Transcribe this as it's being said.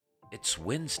It's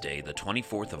Wednesday, the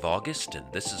 24th of August, and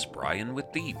this is Brian with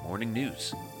the Morning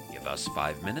News. Give us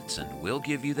 5 minutes and we'll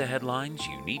give you the headlines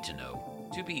you need to know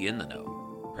to be in the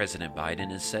know. President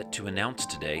Biden is set to announce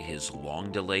today his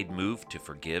long-delayed move to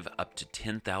forgive up to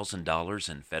 $10,000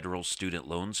 in federal student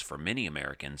loans for many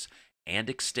Americans and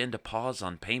extend a pause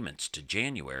on payments to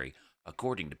January,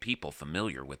 according to people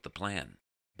familiar with the plan.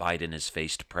 Biden has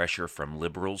faced pressure from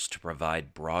liberals to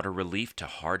provide broader relief to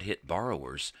hard-hit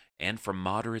borrowers and from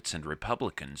moderates and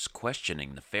Republicans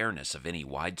questioning the fairness of any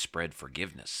widespread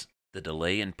forgiveness. The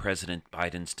delay in President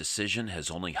Biden's decision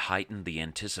has only heightened the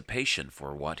anticipation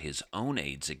for what his own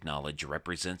aides acknowledge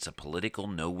represents a political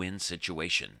no-win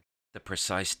situation. The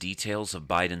precise details of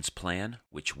Biden's plan,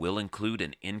 which will include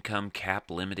an income cap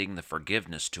limiting the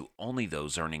forgiveness to only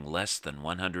those earning less than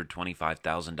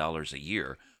 $125,000 a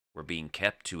year, were being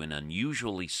kept to an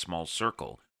unusually small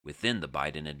circle within the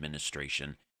Biden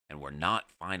administration and were not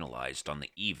finalized on the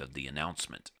eve of the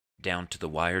announcement.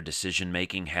 Down-to-the-wire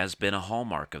decision-making has been a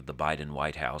hallmark of the Biden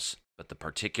White House, but the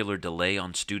particular delay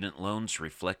on student loans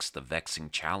reflects the vexing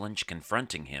challenge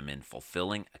confronting him in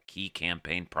fulfilling a key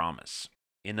campaign promise.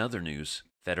 In other news,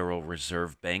 Federal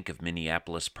Reserve Bank of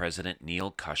Minneapolis President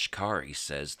Neel Kashkari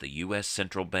says the U.S.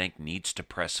 Central Bank needs to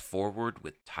press forward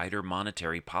with tighter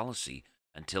monetary policy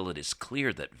until it is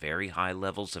clear that very high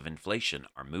levels of inflation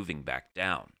are moving back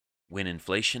down. When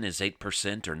inflation is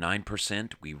 8% or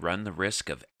 9%, we run the risk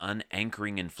of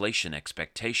unanchoring inflation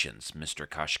expectations, Mr.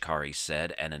 Kashkari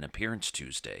said at an appearance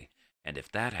Tuesday, and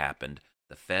if that happened,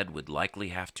 the Fed would likely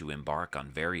have to embark on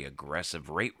very aggressive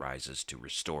rate rises to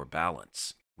restore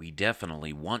balance. We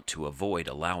definitely want to avoid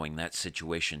allowing that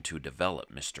situation to develop,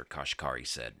 Mr. Kashkari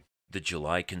said. The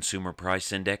July Consumer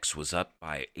Price Index was up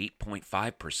by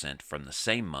 8.5% from the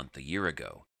same month a year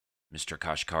ago. Mr.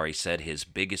 Kashkari said his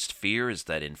biggest fear is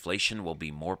that inflation will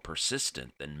be more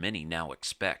persistent than many now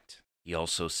expect. He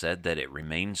also said that it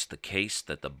remains the case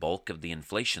that the bulk of the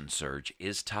inflation surge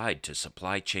is tied to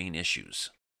supply chain issues.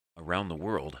 Around the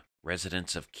world,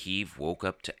 residents of Kyiv woke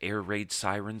up to air raid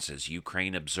sirens as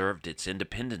Ukraine observed its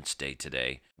Independence Day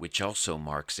today, which also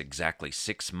marks exactly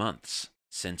 6 months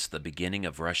since the beginning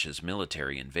of Russia's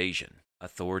military invasion.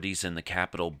 Authorities in the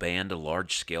capital banned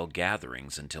large-scale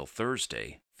gatherings until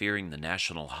Thursday, fearing the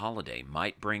national holiday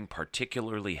might bring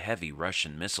particularly heavy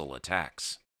Russian missile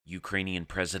attacks. Ukrainian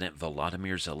President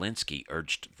Volodymyr Zelensky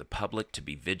urged the public to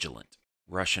be vigilant.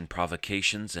 Russian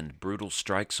provocations and brutal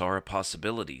strikes are a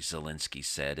possibility, Zelensky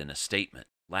said in a statement.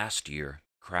 Last year,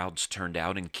 crowds turned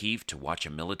out in Kyiv to watch a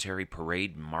military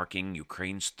parade marking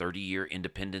Ukraine's 30-year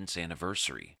independence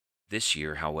anniversary. This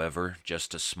year, however,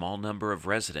 just a small number of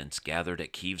residents gathered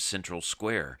at Kyiv's Central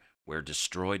Square, where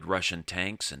destroyed Russian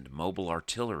tanks and mobile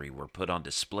artillery were put on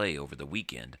display over the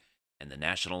weekend, and the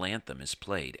national anthem is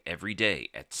played every day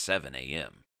at 7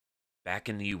 a.m. Back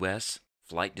in the U.S.,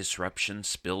 flight disruptions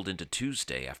spilled into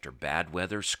Tuesday after bad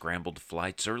weather scrambled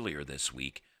flights earlier this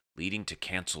week, leading to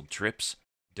canceled trips,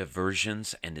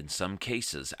 diversions, and in some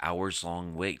cases,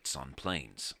 hours-long waits on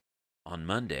planes. On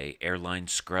Monday,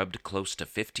 airlines scrubbed close to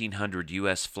 1,500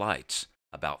 U.S. flights,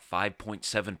 about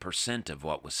 5.7% of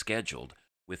what was scheduled,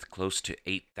 with close to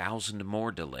 8,000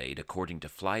 more delayed, according to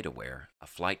FlightAware, a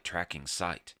flight tracking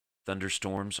site.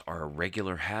 Thunderstorms are a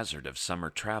regular hazard of summer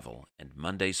travel, and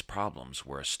Monday's problems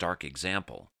were a stark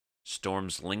example.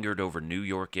 Storms lingered over New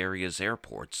York area's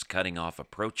airports, cutting off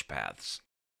approach paths.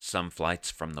 Some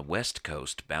flights from the West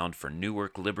Coast bound for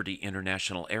Newark Liberty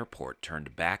International Airport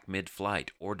turned back mid-flight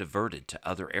or diverted to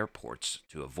other airports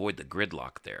to avoid the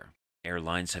gridlock there.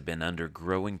 Airlines have been under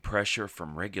growing pressure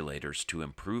from regulators to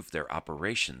improve their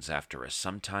operations after a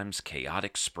sometimes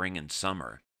chaotic spring and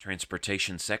summer.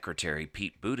 Transportation Secretary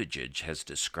Pete Buttigieg has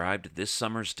described this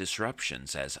summer's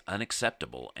disruptions as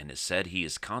unacceptable and has said he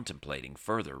is contemplating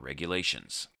further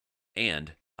regulations.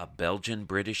 And a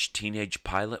Belgian-British teenage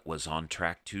pilot was on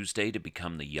track Tuesday to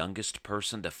become the youngest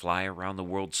person to fly around the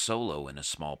world solo in a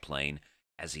small plane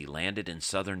as he landed in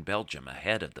southern Belgium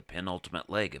ahead of the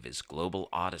penultimate leg of his global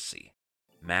odyssey.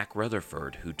 Mac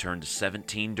Rutherford, who turned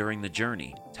 17 during the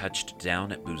journey, touched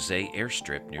down at Buzet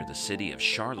Airstrip near the city of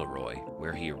Charleroi,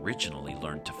 where he originally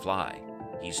learned to fly.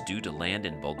 He's due to land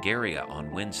in Bulgaria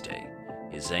on Wednesday.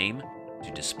 His aim?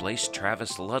 To displace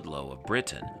Travis Ludlow of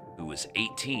Britain, who was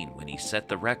 18 when he set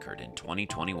the record in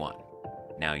 2021.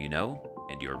 Now you know,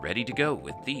 and you're ready to go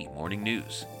with the morning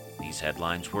news. These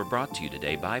headlines were brought to you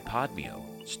today by Podmeo.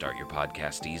 Start your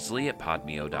podcast easily at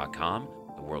podmeo.com,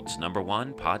 the world's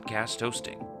 #1 podcast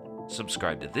hosting.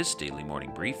 Subscribe to this daily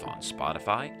morning brief on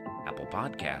Spotify, Apple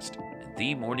Podcast, and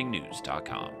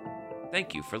themorningnews.com.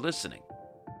 Thank you for listening.